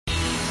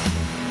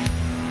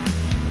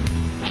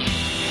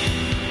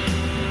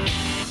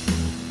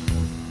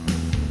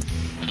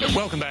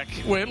Welcome back.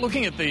 We're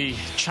looking at the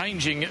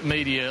changing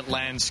media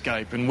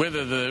landscape and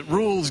whether the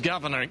rules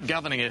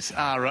governing it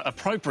are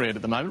appropriate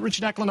at the moment.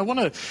 Richard Ackland, I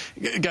want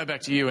to go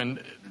back to you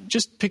and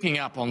just picking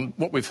up on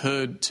what we've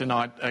heard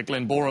tonight,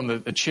 Glenn Boram,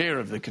 the chair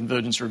of the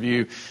Convergence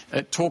Review,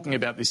 talking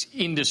about this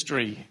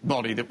industry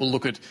body that will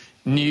look at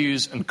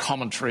news and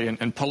commentary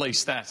and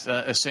police that,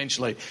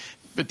 essentially.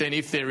 But then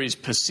if there is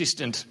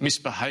persistent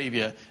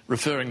misbehaviour,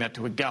 referring that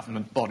to a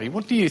government body.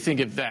 What do you think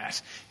of that?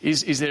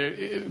 Is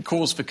there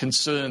cause for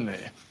concern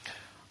there?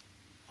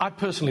 I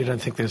personally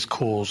don't think there's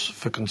cause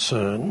for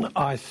concern.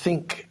 I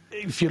think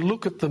if you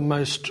look at the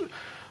most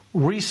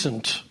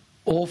recent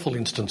awful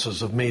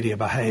instances of media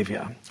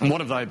behaviour... And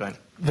what have they been?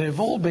 They've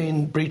all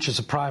been breaches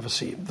of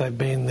privacy. They've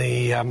been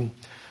the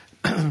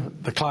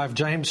Clive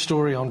James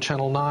story on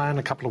Channel 9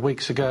 a couple of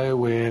weeks ago,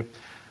 where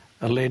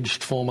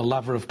alleged former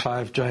lover of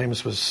Clive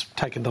James was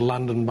taken to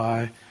London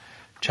by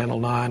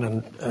Channel 9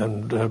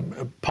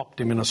 and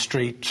popped him in a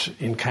street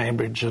in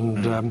Cambridge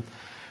and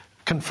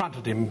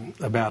confronted him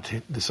about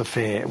this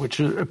affair, which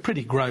is a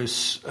pretty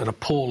gross and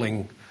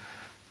appalling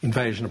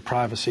invasion of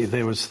privacy.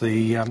 There was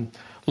the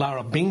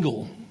Lara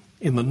Bingle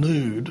in the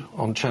nude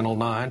on Channel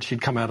 9.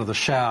 She'd come out of the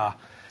shower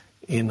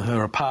in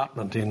her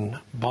apartment in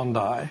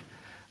Bondi,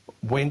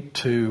 went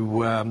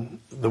to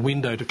the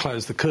window to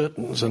close the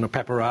curtains, and a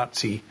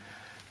paparazzi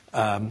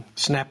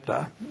snapped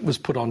her, was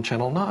put on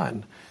Channel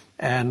 9.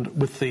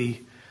 And with the,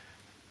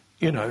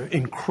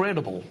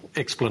 incredible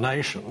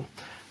explanation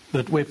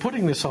that we're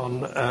putting this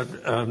on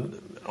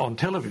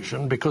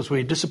television because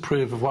we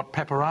disapprove of what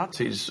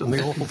paparazzis and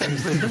the awful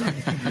things they're doing.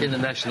 In the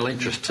national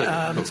interest, too.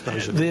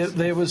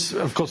 There was,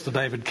 of course, the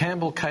David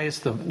Campbell case,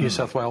 the New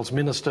South Wales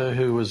minister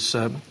who was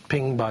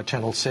pinged by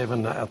Channel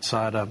 7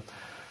 outside a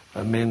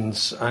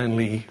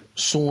men's-only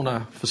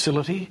sauna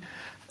facility.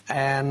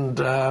 And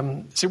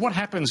so what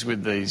happens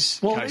with these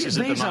cases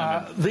at the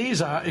moment?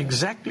 These are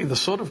exactly the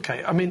sort of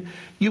case. I mean,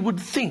 you would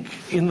think,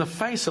 in the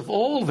face of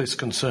all this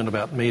concern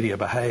about media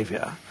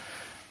behaviour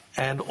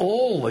and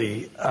all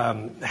the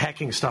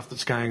hacking stuff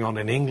that's going on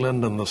in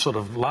England and the sort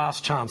of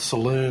last chance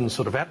saloon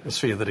sort of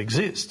atmosphere that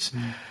exists,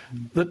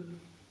 that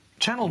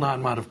Channel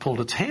 9 might have pulled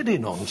its head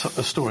in on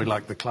a story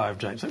like the Clive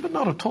James thing, but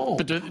not at all.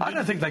 I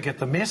don't think they get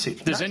the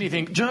message.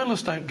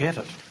 Journalists don't get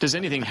it. Does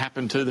anything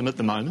happen to them at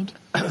the moment?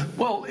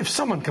 Well, if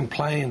someone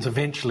complains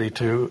eventually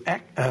to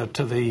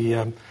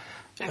the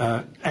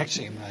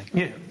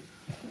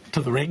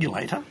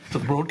regulator, to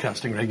the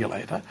broadcasting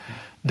regulator,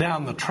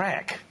 down the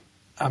track,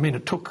 I mean,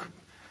 it took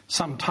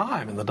some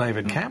time in the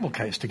David Campbell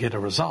case to get a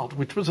result,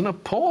 which was an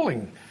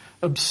appalling,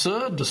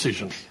 absurd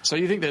decision. So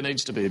you think there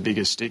needs to be a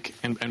bigger stick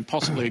and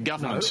possibly a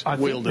government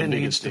wield a bigger stick? There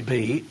needs to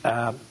be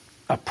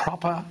a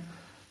proper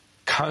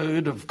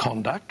code of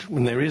conduct.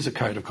 When there is a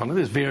code of conduct,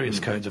 there's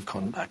various codes of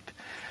conduct.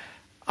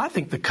 I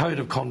think the code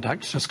of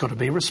conduct's just got to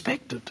be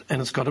respected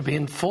and it's got to be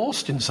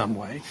enforced in some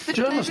way. But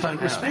journalists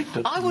don't respect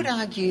it. I would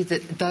argue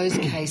that those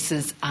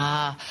cases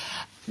are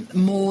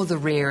more the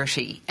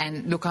rarity.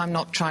 And look, I'm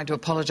not trying to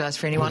apologise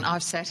for anyone.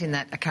 I've sat in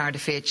that current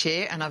affair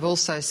chair, and I've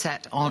also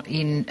sat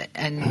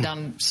and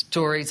done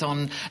stories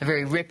on a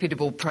very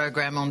reputable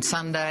program on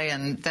Sunday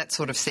and that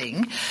sort of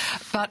thing.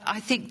 But I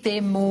think they're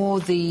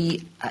more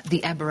the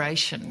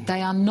aberration.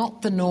 They are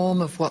not the norm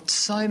of what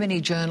so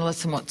many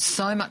journalists and what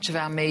so much of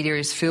our media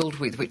is filled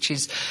with, which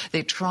is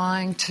they're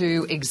trying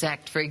to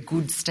exact very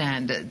good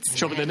standards.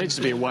 Sure, but there needs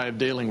to be a way of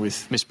dealing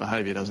with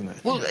misbehaviour, doesn't there?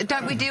 Well,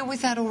 don't we deal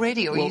with that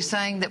already? Or are you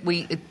saying that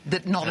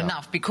not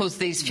enough because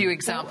these few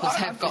examples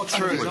have got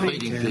through?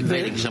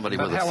 Beating somebody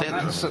with a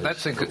feather.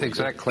 That's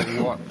exactly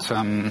what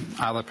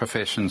other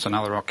professions and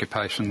other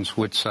occupations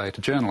would say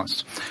to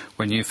journalists.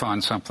 When you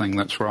find something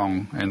that's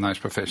wrong in those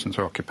professions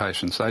or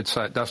occupations, they'd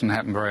say it doesn't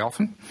happen very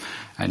often,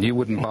 and you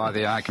wouldn't buy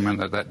the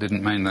argument that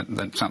didn't mean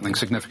that something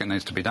significant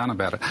needs to be done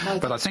about it. No,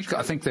 but I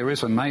think there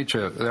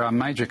are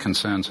major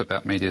concerns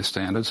about media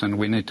standards, and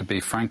we need to be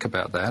frank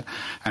about that.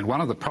 And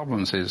one of the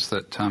problems is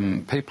that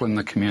people in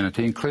the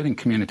community, including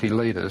community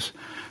leaders,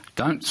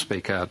 don't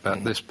speak out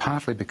about this,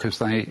 partly because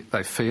they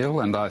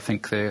feel, and I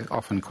think they're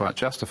often quite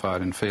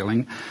justified in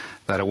feeling,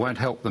 that it won't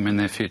help them in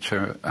their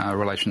future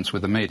relations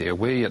with the media.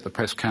 We at the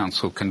Press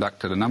Council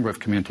conducted a number of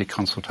community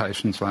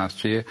consultations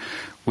last year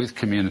with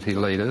community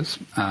leaders,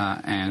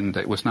 and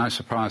it was no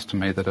surprise to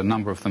me that a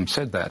number of them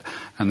said that.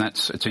 And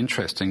it's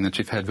interesting that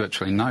you've had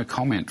virtually no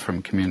comment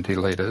from community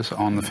leaders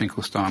on the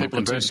Finkelstein People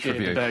or are too scared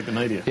review. to bag the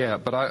media. Yeah,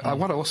 but I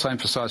want to also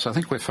emphasise, I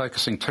think we're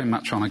focusing too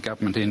much on a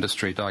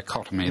government-industry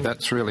dichotomy.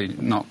 That's really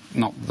not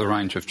the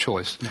range of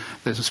choice.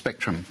 There's a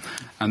spectrum,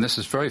 and this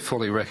is very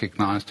fully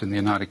recognised in the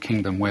United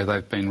Kingdom, where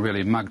they've been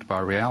really mugged by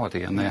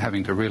reality, and they're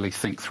having to really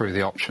think through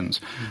the options.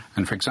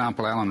 And for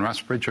example, Alan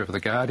Rusbridger of The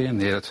Guardian,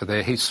 the editor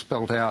there, he's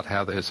spelled out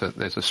how there's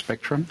a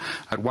spectrum.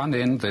 At one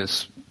end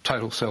there's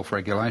total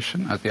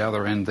self-regulation. At the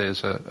other end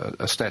there's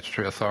a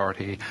statutory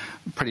authority,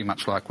 pretty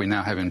much like we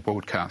now have in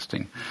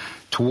broadcasting.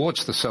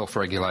 towards the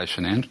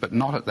self-regulation end, but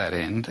not at that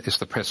end, is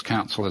the Press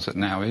Council as it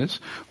now is.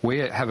 We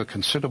have a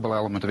considerable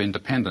element of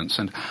independence,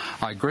 and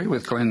I agree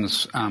with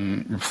Glenn's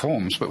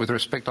reforms, but with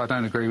respect, I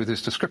don't agree with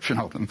his description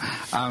of them.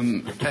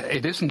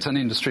 It isn't an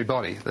industry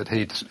body that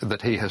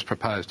he has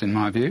proposed, in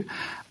my view.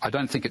 I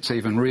don't think it's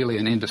even really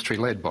an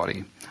industry-led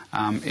body.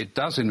 It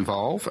does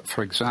involve,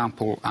 for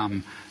example,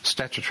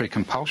 statutory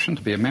compulsion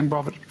to be a member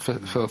of it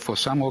for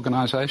some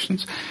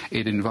organisations.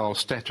 It involves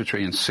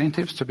statutory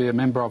incentives to be a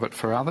member of it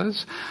for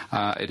others.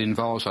 It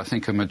involves, I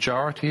think, a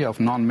majority of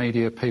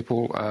non-media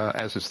people,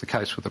 as is the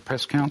case with the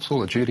Press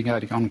Council,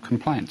 adjudicating on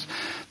complaints.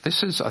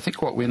 This is, I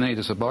think, what we need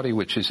is a body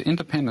which is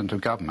independent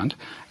of government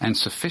and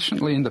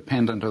sufficiently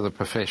independent of the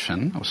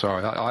profession. Oh,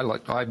 sorry,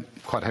 I'm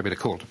quite happy to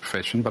call it a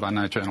profession, but I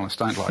know journalists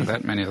don't like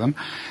that, many of them.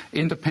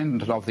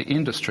 Independent of the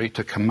industry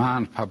to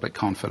command public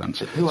confidence.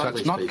 So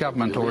it's not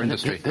government or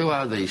industry. Who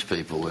are these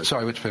people?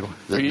 Sorry, which people?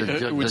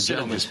 Who would sit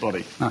on this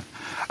body? No.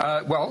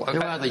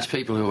 Who are these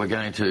people who are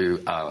going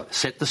to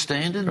set the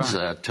standards,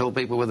 tell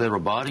people whether they're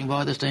abiding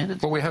by the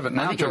standards? Well, we have it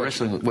now, George.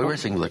 We're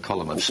wrestling with a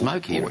column of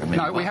smoke here.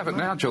 No, we have it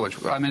now,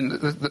 George. I mean,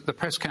 the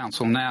Press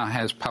Council now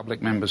has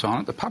public members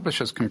on it. The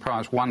publishers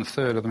comprise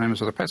 1/3 of the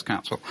members of the Press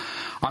Council.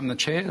 I'm the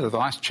chair. The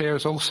vice chair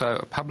is also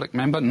a public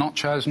member, not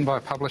chosen by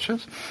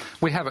publishers.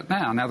 We have it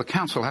now. Now, the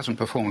council hasn't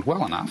performed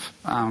well enough,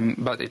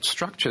 but its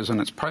structures and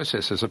its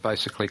processes are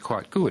basically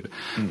quite good.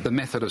 The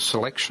method of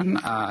selection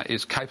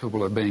is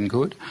capable of being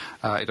good.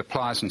 It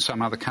applies in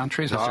some other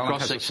countries.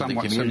 Ireland has a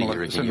somewhat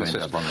similar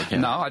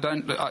system. No, I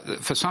don't.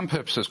 For some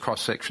purposes,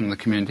 cross-section of the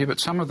community, but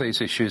some of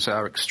these issues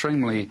are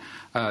extremely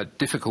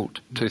difficult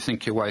to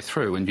think your way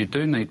through, and you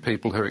do need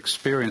people who are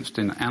experienced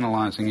in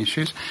analysing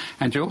issues,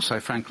 and you also,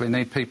 frankly,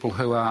 need people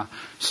who are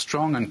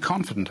strong and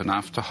confident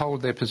enough to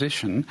hold their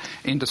position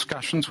in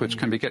discussions which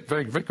can get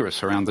very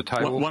vigorous around the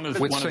table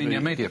with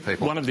senior media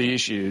people. One of the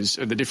issues,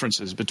 the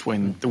differences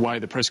between the way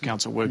the Press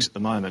Council works at the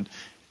moment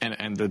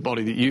and the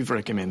body that you've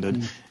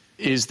recommended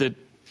is that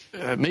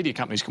media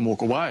companies can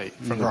walk away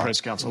from the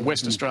Press Council.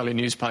 West Australian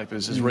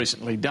Newspapers has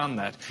recently done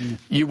that.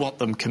 You want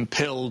them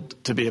compelled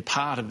to be a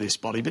part of this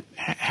body, but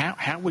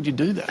how would you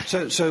do that?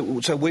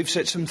 So we've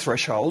set some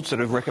thresholds that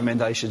have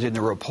recommendations in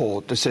the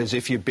report that says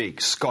if you're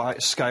big,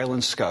 scale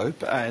and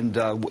scope, and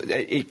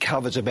it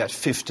covers about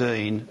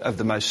 15 of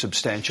the most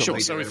substantial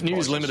media so if reports.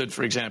 News Limited,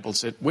 for example,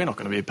 said we're not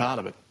going to be a part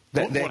of it,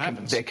 what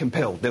happens? They're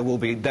compelled. There will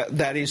be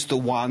that is the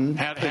one.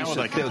 How are they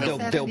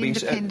compelled?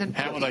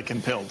 How are they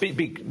compelled?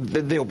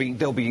 There'll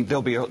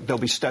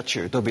be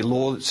statute. There'll be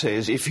law that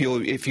says if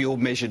you're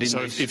measured in.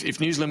 So if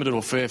News Limited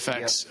or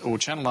Fairfax or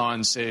Channel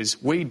 9 says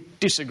we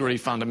disagree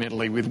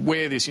fundamentally with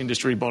where this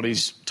industry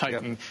body's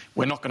taking,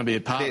 we're not going to be a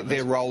part of it.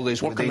 Their role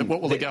is what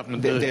will the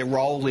government do? Their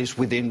role is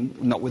within,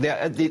 not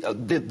without.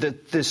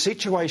 The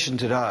situation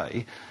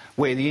today,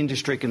 where the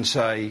industry can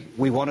say,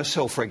 we want to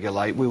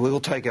self-regulate, we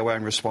will take our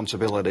own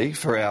responsibility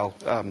for our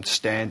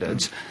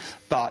standards,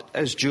 but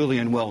as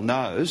Julian well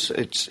knows,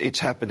 it's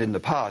happened in the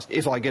past.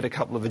 If I get a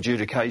couple of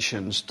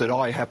adjudications that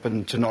I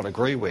happen to not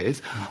agree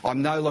with,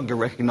 I'm no longer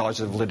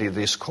recognising the validity of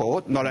this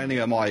court. Not only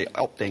am I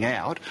opting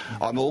out,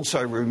 I'm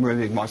also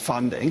removing my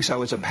funding,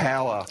 so it's a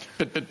power...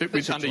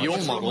 But under your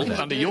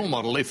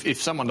model,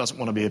 if someone doesn't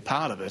want to be a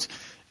part of it,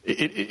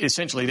 it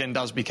essentially then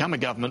does become a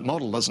government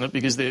model, doesn't it?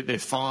 Because they're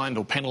fined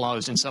or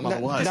penalised in some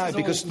other way. No,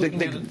 because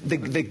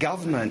the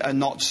government are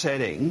not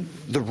setting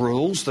the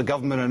rules. The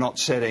government are not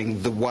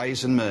setting the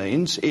ways and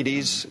means. It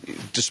is,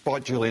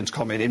 despite Julian's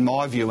comment, in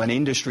my view, an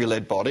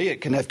industry-led body.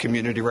 It can have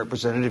community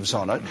representatives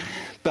on it.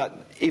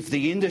 But if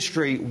the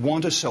industry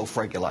want to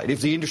self-regulate,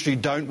 if the industry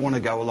don't want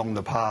to go along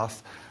the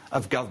path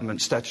of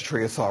government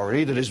statutory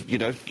authority that is,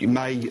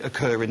 may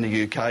occur in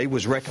the UK,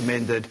 was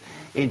recommended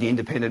in the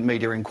independent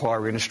media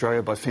inquiry in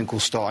Australia by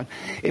Finkelstein.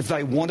 If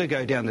they want to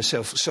go down the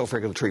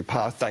self-regulatory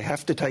path, they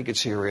have to take it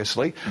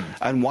seriously.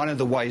 And one of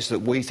the ways that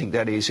we think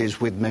that is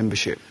with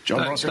membership.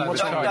 John Roscoe,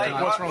 what's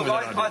wrong with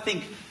that? I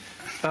think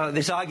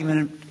this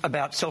argument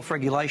about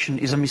self-regulation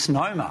is a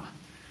misnomer.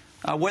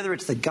 Whether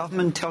it's the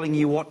government telling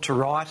you what to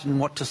write and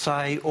what to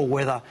say, or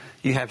whether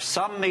you have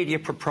some media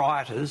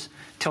proprietors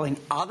telling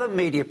other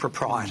media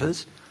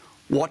proprietors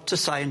what to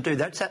say and do.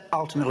 That's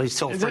ultimately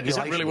self-regulation. Is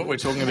that really what we're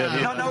talking about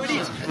here? No, it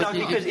is. No,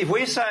 because if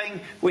we're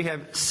saying we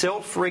have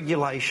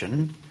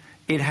self-regulation,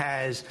 it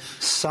has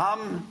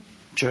some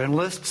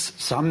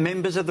journalists, some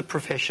members of the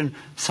profession,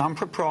 some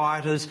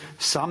proprietors,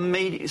 some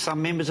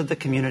members of the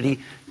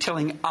community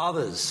telling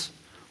others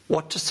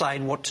what to say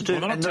and what to do.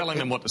 Well, they're not telling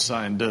them what to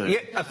say and do. Yeah,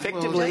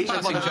 effectively.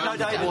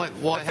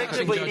 Why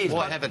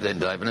have it then,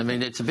 David? I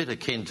mean, it's a bit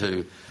akin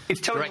to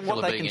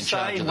Dracula being in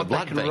charge of the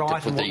blood bank to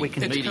put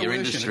the media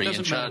industry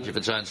in charge of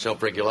its own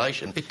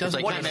self-regulation. If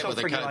they came out with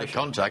a code of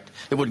conduct,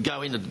 it would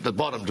go into the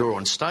bottom drawer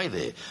and stay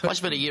there. I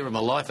spent a year of my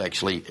life,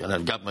 actually, in a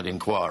government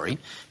inquiry,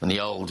 in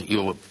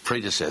your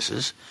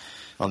predecessors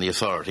on the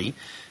authority.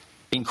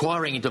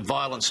 inquiring into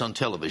violence on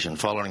television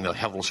following the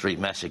Havel Street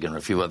massacre and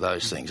a few of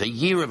those things. A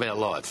year of our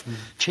life,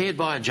 chaired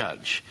by a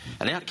judge.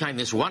 And out came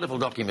this wonderful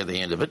document at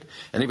the end of it,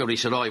 and everybody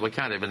said, oh, we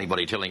can't have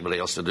anybody telling anybody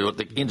else to do it.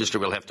 The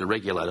industry will have to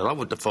regulate it. I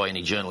would defy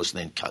any journalist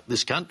in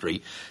this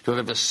country to have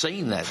ever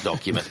seen that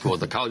document called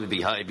the Code of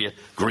Behaviour,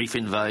 Grief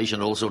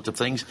Invasion, all sorts of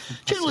things.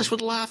 Journalists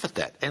would laugh at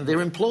that, and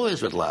their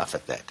employers would laugh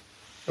at that.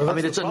 Well, I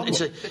mean, it's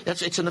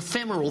an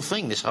ephemeral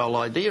thing, this whole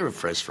idea of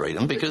press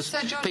freedom, because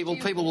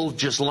people will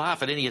just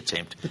laugh at any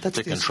attempt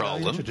to control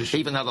them,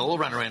 even though they'll all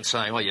run around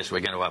saying, oh, yes, we're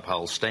going to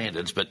uphold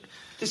standards, but...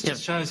 This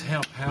just shows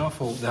how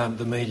powerful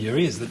the media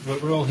is,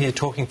 that we're all here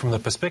talking from the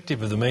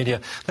perspective of the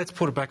media. Let's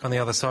put it back on the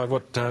other side,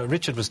 what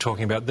Richard was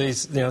talking about.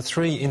 These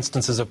 3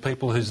 instances of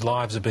people whose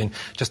lives have been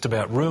just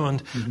about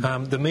ruined.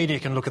 Mm-hmm. The media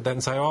can look at that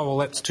and say, oh, well,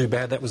 that's too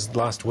bad, that was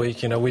last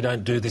week, we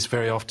don't do this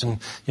very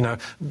often, a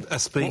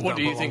speed bump. What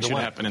do you think should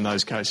happen in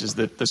those cases,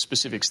 the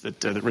specifics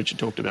that Richard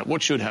talked about?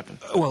 What should happen?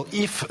 Well,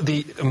 if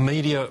the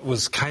media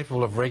was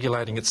capable of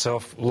regulating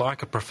itself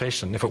like a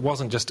profession, if it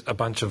wasn't just a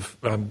bunch of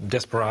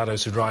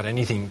desperados who'd write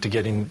anything to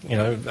get in,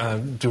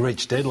 to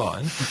reach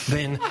deadline,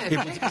 then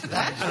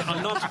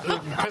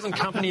present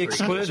company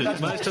excluded,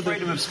 most of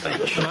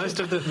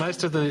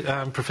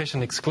the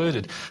profession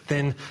excluded,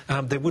 then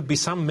there would be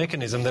some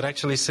mechanism that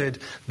actually said,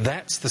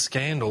 that's the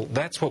scandal,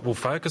 that's what we'll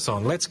focus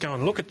on. Let's go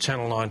and look at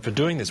Channel 9 for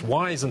doing this.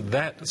 Why isn't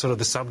that sort of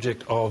the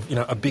subject of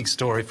a big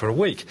story for a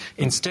week?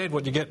 Instead,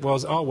 what you get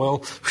was, oh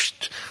well,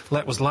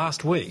 that was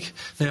last week.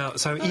 Now,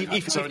 so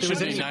it shouldn't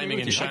be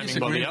naming and shaming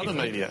by the other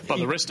media, by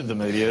the rest of the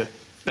media.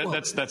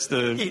 That's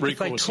the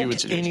recourse you would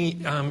suggest. If they took any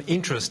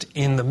interest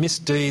in the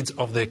misdeeds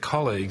of their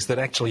colleagues that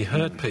actually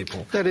hurt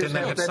people, that is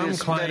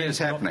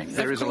happening.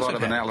 There is a lot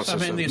of analysis. I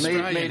mean, the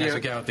Australian has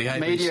a go at the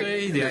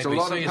ABC, there's a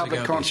lot of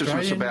public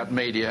consciousness about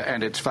media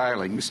and its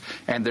failings,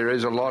 and there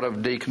is a lot of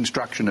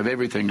deconstruction of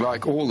everything,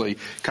 like all the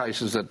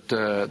cases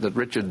that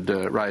Richard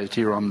raised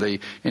here on the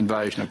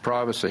invasion of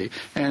privacy.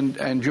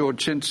 And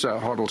George, since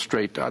Hoddle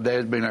Street,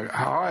 there's been a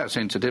higher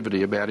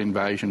sensitivity about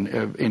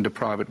invasion into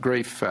private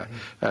grief. But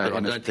I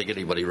don't think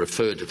anybody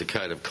referred to the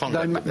code of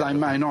conduct. They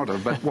may not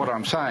have, but what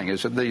I'm saying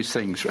is that these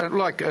things,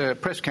 like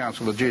press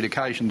council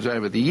adjudications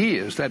over the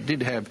years, that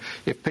did have,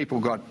 if people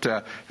got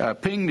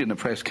pinged in a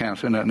press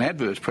council, in an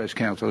adverse press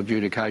council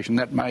adjudication,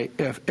 that may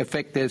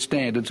affect their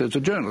standards as a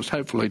journalist,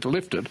 hopefully to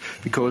lift it,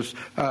 because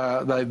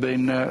they've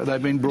been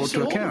brought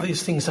to account. All of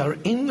these things are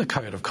in the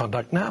code of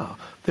conduct now.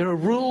 There are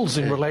rules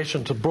in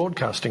relation to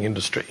broadcasting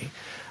industry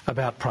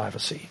about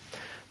privacy,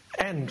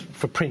 and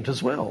for print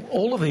as well.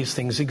 All of these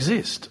things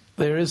exist.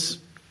 There is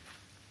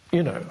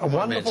a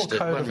wonderful code of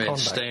conduct. One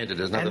man's standard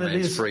is another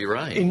man's free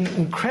rein.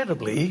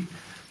 Incredibly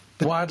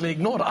widely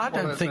ignored. I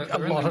don't think a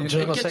lot of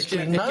journalists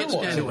actually know what's in it. It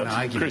gets down to an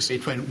argument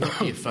between what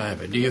do you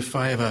favour. Do you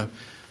favour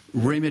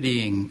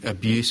remedying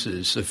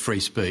abuses of free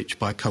speech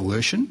by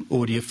coercion,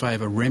 or do you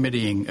favour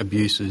remedying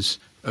abuses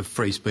of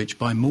free speech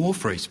by more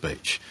free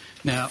speech?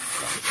 Now,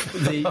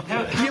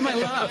 you may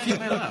laugh.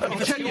 I'll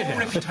tell you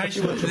how.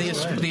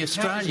 The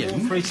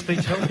Australian, free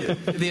speech help you?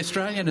 The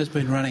Australian has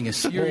been running a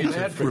series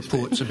of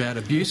reports about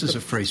abuses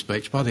of free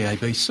speech by the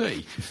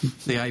ABC.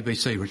 The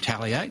ABC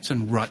retaliates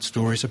and writes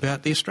stories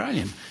about the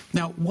Australian.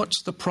 Now,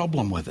 what's the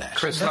problem with that?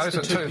 Chris, those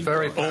are two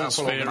very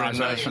powerful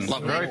organisations.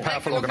 Very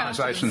powerful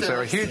organisations. There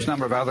are a huge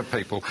number of other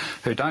people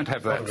who don't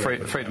have that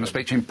freedom of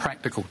speech in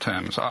practical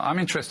terms. I'm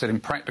interested in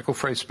practical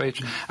free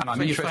speech, and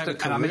I'm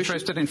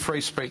interested in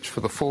free speech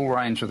for the full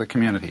range of the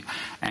community.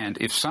 And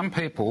if some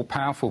people,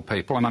 powerful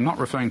people, and I'm not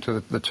referring to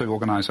the 2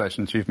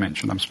 organisations you've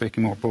mentioned, I'm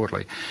speaking more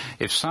broadly,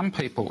 if some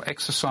people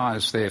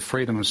exercise their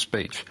freedom of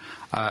speech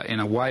in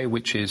a way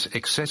which is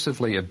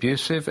excessively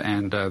abusive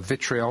and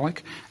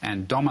vitriolic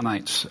and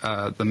dominates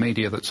the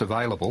media that's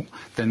available,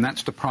 then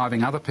that's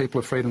depriving other people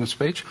of freedom of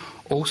speech.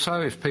 Also,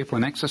 if people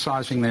in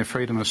exercising their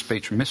freedom of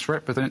speech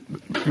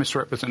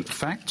misrepresent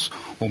facts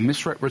or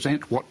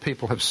misrepresent what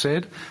people have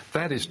said,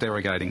 that is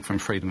derogating from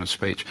freedom of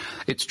speech.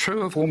 It's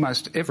true of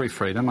almost every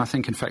freedom, I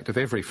think in fact of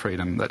every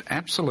freedom, that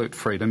absolute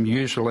freedom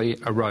usually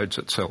erodes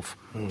itself.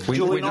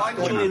 Julian, I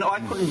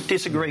couldn't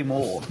disagree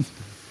more.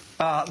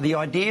 The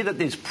idea that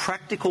there's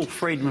practical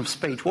freedom of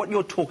speech, what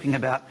you're talking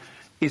about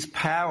is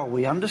power.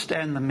 We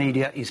understand the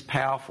media is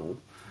powerful,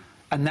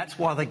 and that's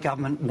why the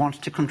government wants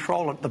to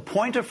control it. The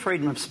point of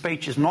freedom of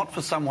speech is not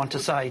for someone to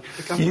say,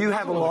 you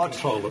have a lot,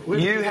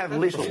 you have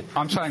little.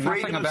 I'm saying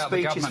nothing about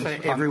the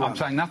government. I'm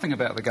saying nothing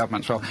about the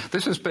government's role.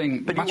 This is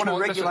being but much you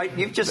want to regulate.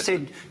 You've just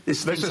said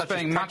this is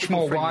being much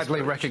more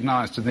widely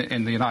recognised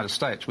in the United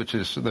States, which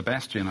is the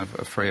bastion of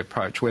a free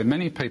approach, where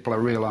many people are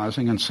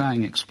realising and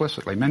saying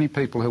explicitly, many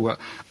people who were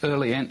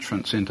early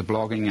entrants into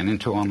blogging and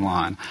into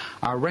online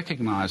are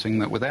recognising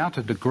that without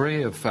a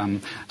degree of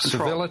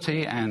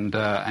civility and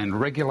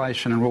regulation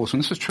regulation and rules,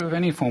 and this is true of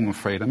any form of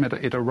freedom, it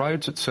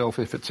erodes itself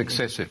if it's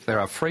excessive. There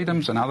are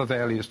freedoms and other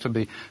values to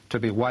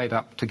be weighed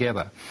up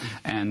together.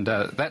 And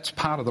that's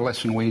part of the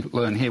lesson we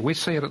learn here. We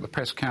see it at the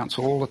Press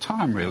Council all the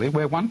time, really,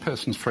 where one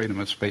person's freedom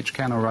of speech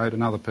can erode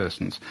another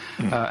person's.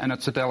 And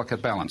it's a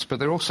delicate balance. But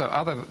there are also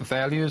other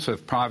values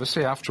of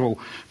privacy. After all,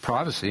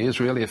 privacy is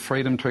really a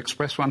freedom to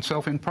express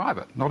oneself in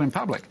private, not in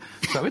public.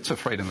 So it's a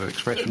freedom of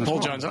expression as well.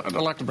 Paul Jones, I'd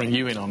like to bring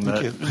you in on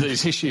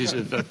these issues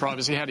of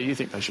privacy. How do you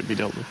think they should be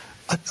dealt with?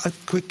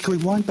 Can we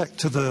wind back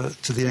to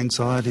the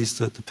anxieties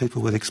that the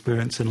people with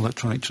experience in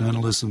electronic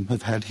journalism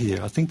have had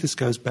here? I think this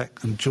goes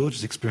back, and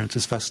George's experience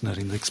is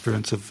fascinating, the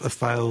experience of a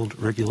failed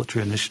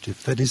regulatory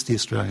initiative. That is the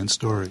Australian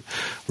story.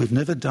 We've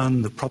never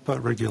done the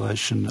proper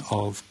regulation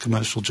of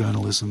commercial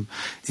journalism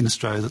in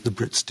Australia that the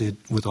Brits did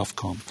with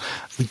Ofcom.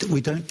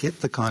 We don't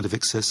get the kind of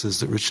excesses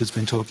that Richard's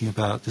been talking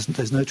about.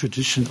 There's no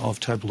tradition of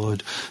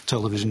tabloid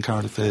television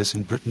current affairs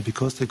in Britain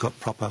because they've got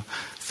proper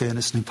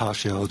fairness and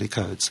impartiality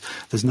codes.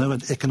 There's no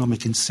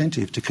economic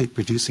incentive to keep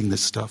producing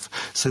this stuff.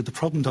 So the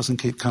problem doesn't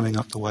keep coming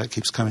up the way it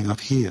keeps coming up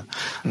here.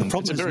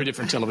 It's a very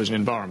different television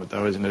environment,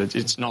 though, isn't it?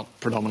 It's not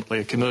predominantly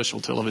a commercial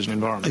television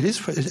environment. It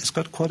is. It's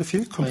got quite a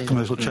few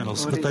commercial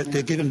channels, but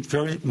they're given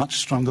very much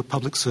stronger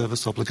public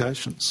service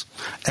obligations.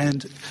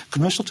 And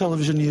commercial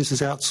television news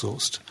is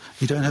outsourced.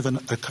 You don't have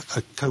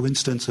a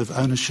coincidence of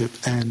ownership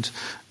and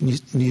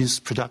news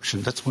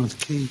production. That's one of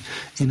the key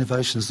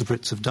innovations the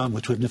Brits have done,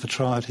 which we've never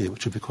tried here,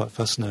 which would be quite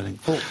fascinating.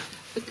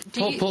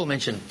 Paul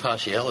mentioned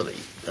partiality.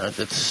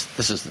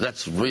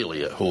 That's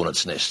really a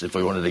hornet's nest if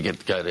we wanted to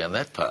go down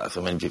that path.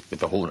 I mean,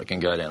 if a hornet can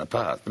go down a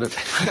path. But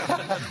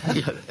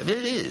it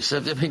is. I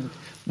mean,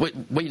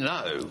 we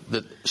know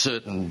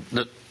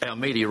that our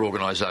media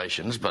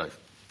organisations, the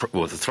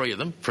three of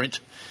them, print,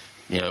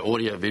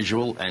 audio,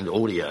 visual and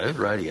audio,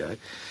 radio,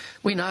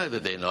 we know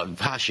that they're not.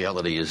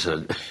 Partiality is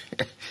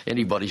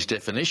anybody's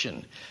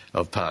definition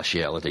of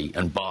partiality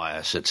and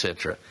bias,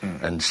 etc.,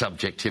 and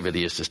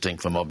subjectivity is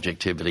distinct from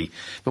objectivity.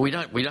 But we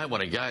don't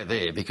want to go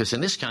there because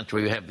in this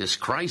country we have this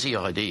crazy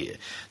idea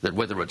that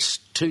whether it's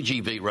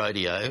 2GB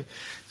radio,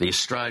 the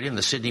Australian,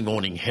 the Sydney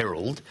Morning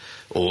Herald,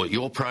 or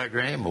your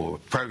program or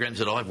programs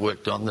that I've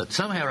worked on, that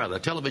somehow or other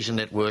television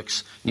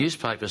networks,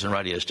 newspapers and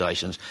radio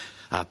stations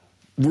are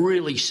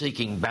really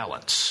seeking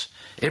balance.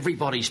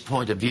 Everybody's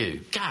point of view.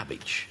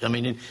 Garbage. I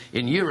mean,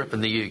 in Europe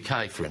and the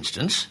UK, for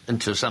instance,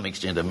 and to some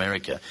extent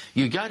America,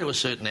 you go to a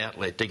certain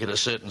outlet to get a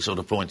certain sort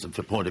of point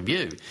of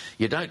view.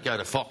 You don't go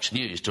to Fox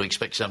News to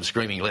expect some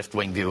screaming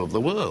left-wing view of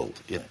the world.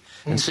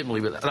 And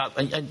similarly with that.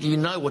 And you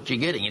know what you're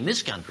getting. In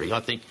this country, I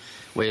think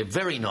we're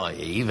very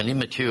naive and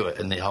immature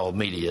in the whole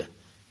media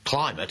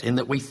climate in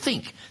that we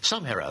think,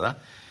 somehow or other,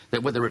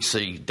 that whether it's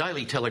the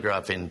Daily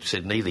Telegraph in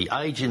Sydney, the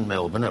Age in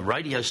Melbourne, a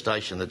radio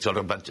station that's got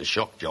a bunch of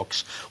shock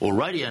jocks, or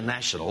Radio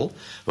National,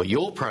 or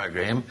your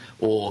program,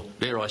 or,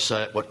 dare I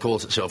say it, what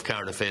calls itself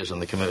Current Affairs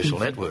on the commercial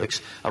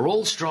networks, are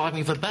all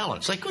striving for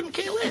balance. They couldn't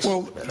care less.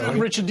 Well,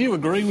 Richard, do you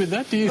agree with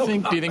that? Do you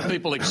think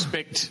people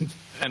expect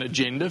an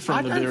agenda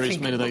from the various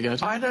media they go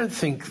to? I don't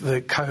think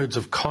the codes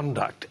of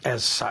conduct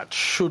as such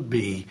should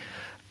be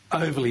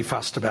overly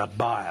fussed about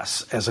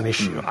bias as an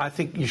issue. I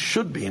think you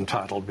should be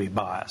entitled to be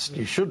biased.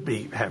 You should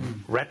have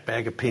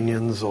ratbag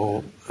opinions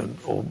or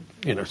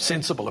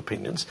sensible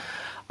opinions.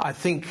 I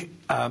think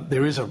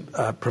there is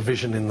a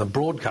provision in the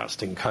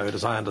broadcasting code,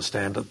 as I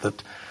understand it,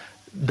 that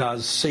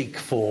does seek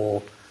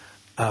for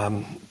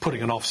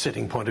putting an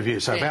offsetting point of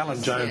view. So if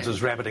Alan Jones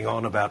is rabbiting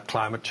on about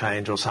climate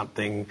change or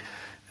something,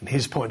 and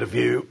his point of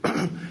view,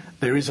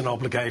 there is an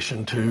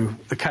obligation to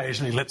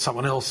occasionally let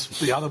someone else,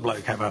 the other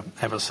bloke,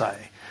 have a say.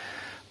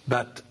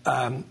 But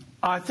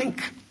I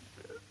think,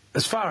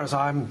 as far as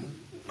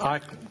I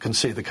can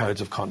see the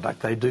codes of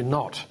conduct, they do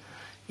not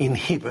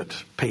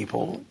inhibit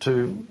people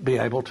to be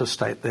able to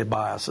state their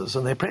biases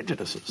and their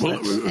prejudices. Well,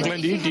 Glenn,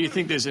 do you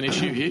think there's an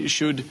issue here?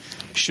 Should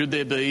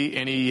there be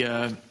any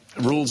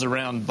rules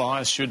around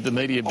bias? Should the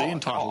media be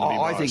entitled to be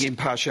biased? I think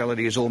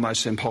impartiality is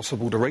almost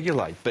impossible to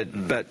regulate, but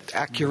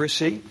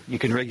accuracy you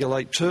can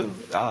regulate too.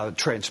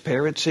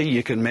 Transparency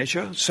you can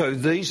measure. So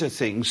these are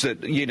things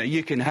that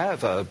you can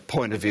have a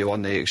point of view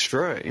on the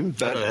extreme.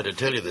 But I don't know how to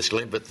tell you this,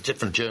 Glenn, but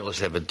different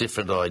journalists have a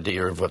different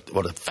idea of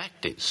what a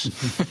fact is.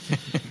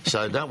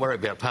 So don't worry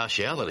about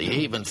partiality.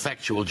 Even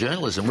factual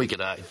journalism, we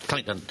could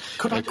Quentin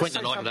and I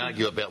could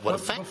argue about what a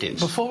fact is.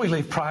 Before we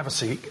leave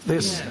privacy,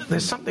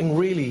 there's something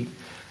really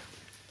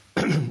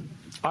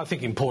I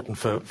think important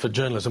for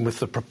journalism with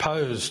the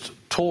proposed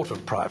tort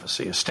of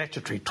privacy, a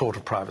statutory tort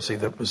of privacy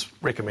that was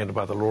recommended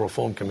by the Law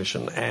Reform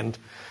Commission, and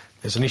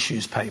there's an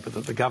issues paper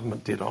that the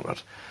government did on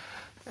it.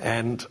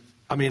 And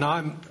I mean,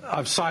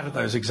 I've cited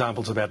those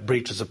examples about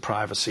breaches of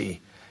privacy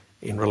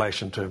in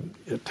relation to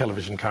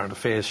television current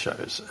affairs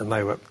shows, and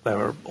they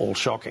were all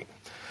shocking.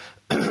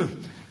 At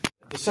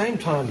the same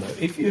time, though,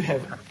 if you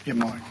have your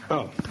mic,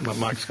 my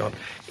mic's gone.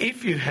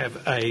 If you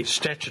have a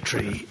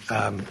statutory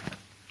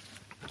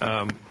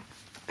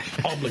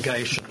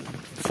obligation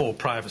for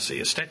privacy,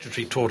 a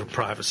statutory tort of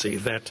privacy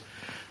that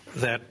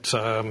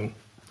I'll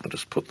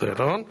just put that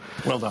on.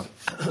 Well done.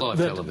 Live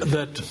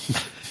television.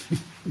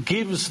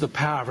 gives the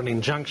power of an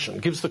injunction,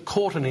 gives the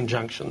court an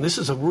injunction. This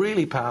is a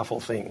really powerful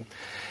thing.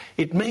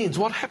 It means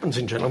what happens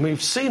in general,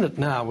 we've seen it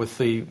now with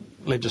the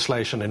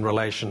legislation in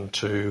relation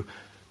to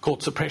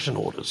court suppression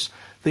orders.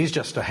 These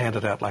just are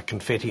handed out like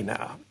confetti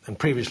now, and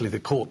previously the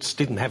courts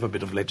didn't have a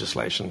bit of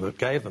legislation that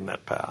gave them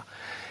that power.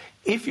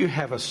 If you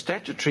have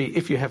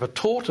a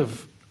tort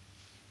of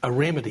a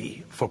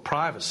remedy for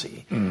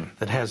privacy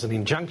that has an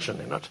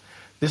injunction in it,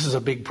 this is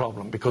a big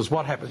problem, because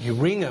what happens, you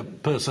ring a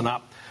person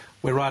up,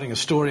 we're writing a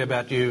story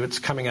about you, it's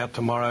coming out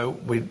tomorrow,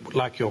 we'd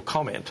like your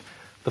comment.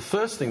 The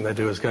first thing they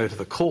do is go to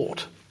the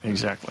court.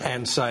 Exactly.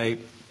 And say,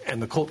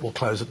 and the court will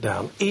close it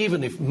down,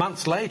 even if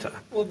months later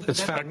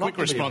it's found not to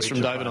be a breach of privacy. Quick response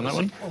from David on that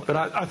one. But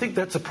I think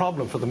that's a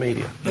problem for the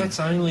media.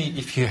 That's only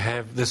if you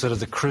have the sort of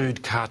the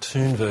crude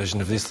cartoon version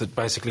of this that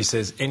basically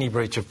says any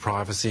breach of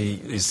privacy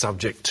is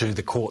subject to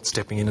the court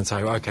stepping in and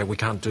saying, OK, we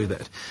can't do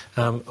that.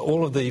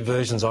 All of the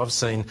versions I've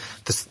seen,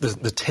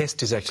 the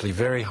test is actually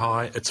very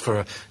high. It's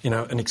for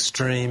an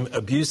extreme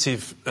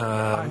abusive.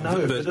 I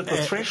know, but at the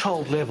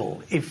threshold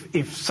level,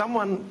 if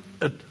someone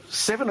at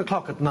 7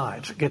 o'clock at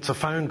night gets a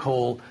phone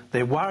call,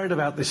 they're worried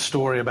about this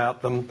story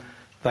about them,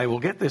 they will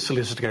get their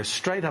solicitor to go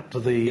straight up to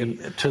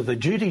the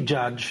duty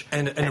judge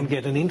and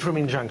get an interim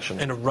injunction.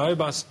 And a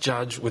robust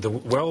judge with a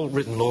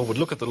well-written law would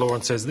look at the law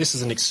and says this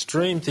is an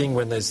extreme thing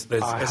when there's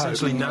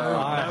essentially no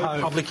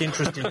public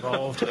interest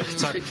involved.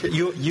 So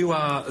you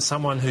are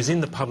someone who's in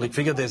the public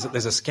figure. There's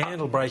a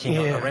scandal breaking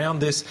around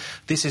this.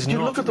 This is not.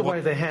 You look at the way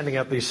they're handing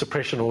out these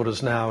suppression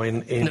orders now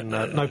in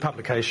no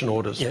publication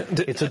orders. Yeah.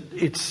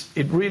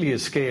 It really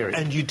is scary.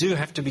 And you do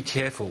have to be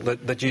careful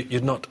that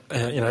you're not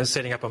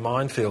setting up a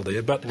minefield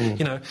there. But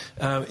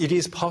it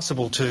is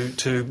possible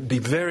to be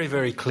very,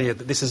 very clear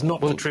that this is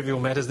not for trivial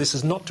matters. This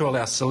is not to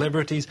allow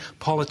celebrities,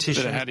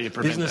 politicians,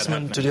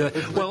 businessmen to do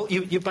that. Well,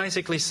 you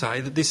basically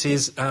say that this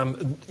is,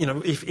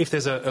 if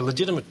there's a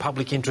legitimate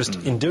public interest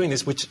in doing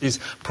this, which is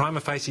prima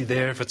facie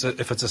there, if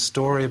it's a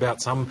story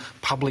about some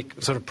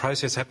public sort of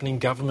process happening,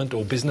 government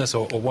or business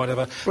or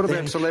whatever. What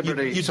about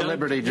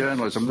celebrity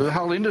journalism? The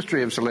whole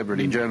industry of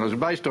celebrity journalism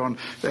based on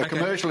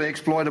commercially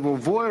exploitable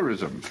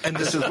voyeurism. And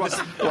this is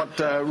what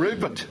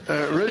Rupert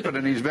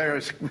and his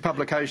various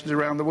publications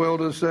around the world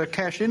has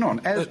cashed in on,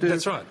 as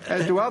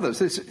do others.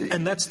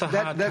 And that's the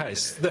hard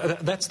case.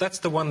 That's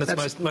the one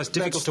that's most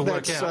difficult to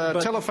work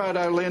out.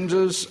 Telephoto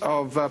lenses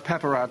of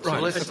paparazzi.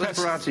 Right.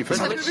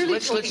 Paparazzi.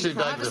 Let's do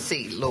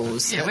privacy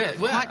laws.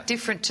 We're quite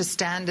different to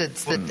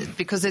standards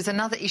because there's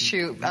another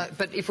issue.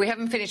 But if we have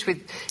finished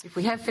with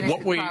privacy,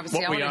 what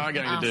we are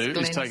going to do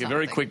is take a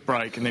very quick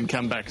break and then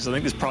come back, because I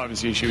think this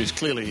privacy issue is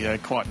clearly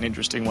quite an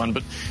interesting one.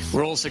 But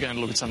we're also going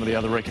to look at some of the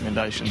other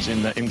recommendations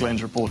in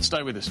Glenn's report.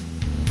 Stay with us.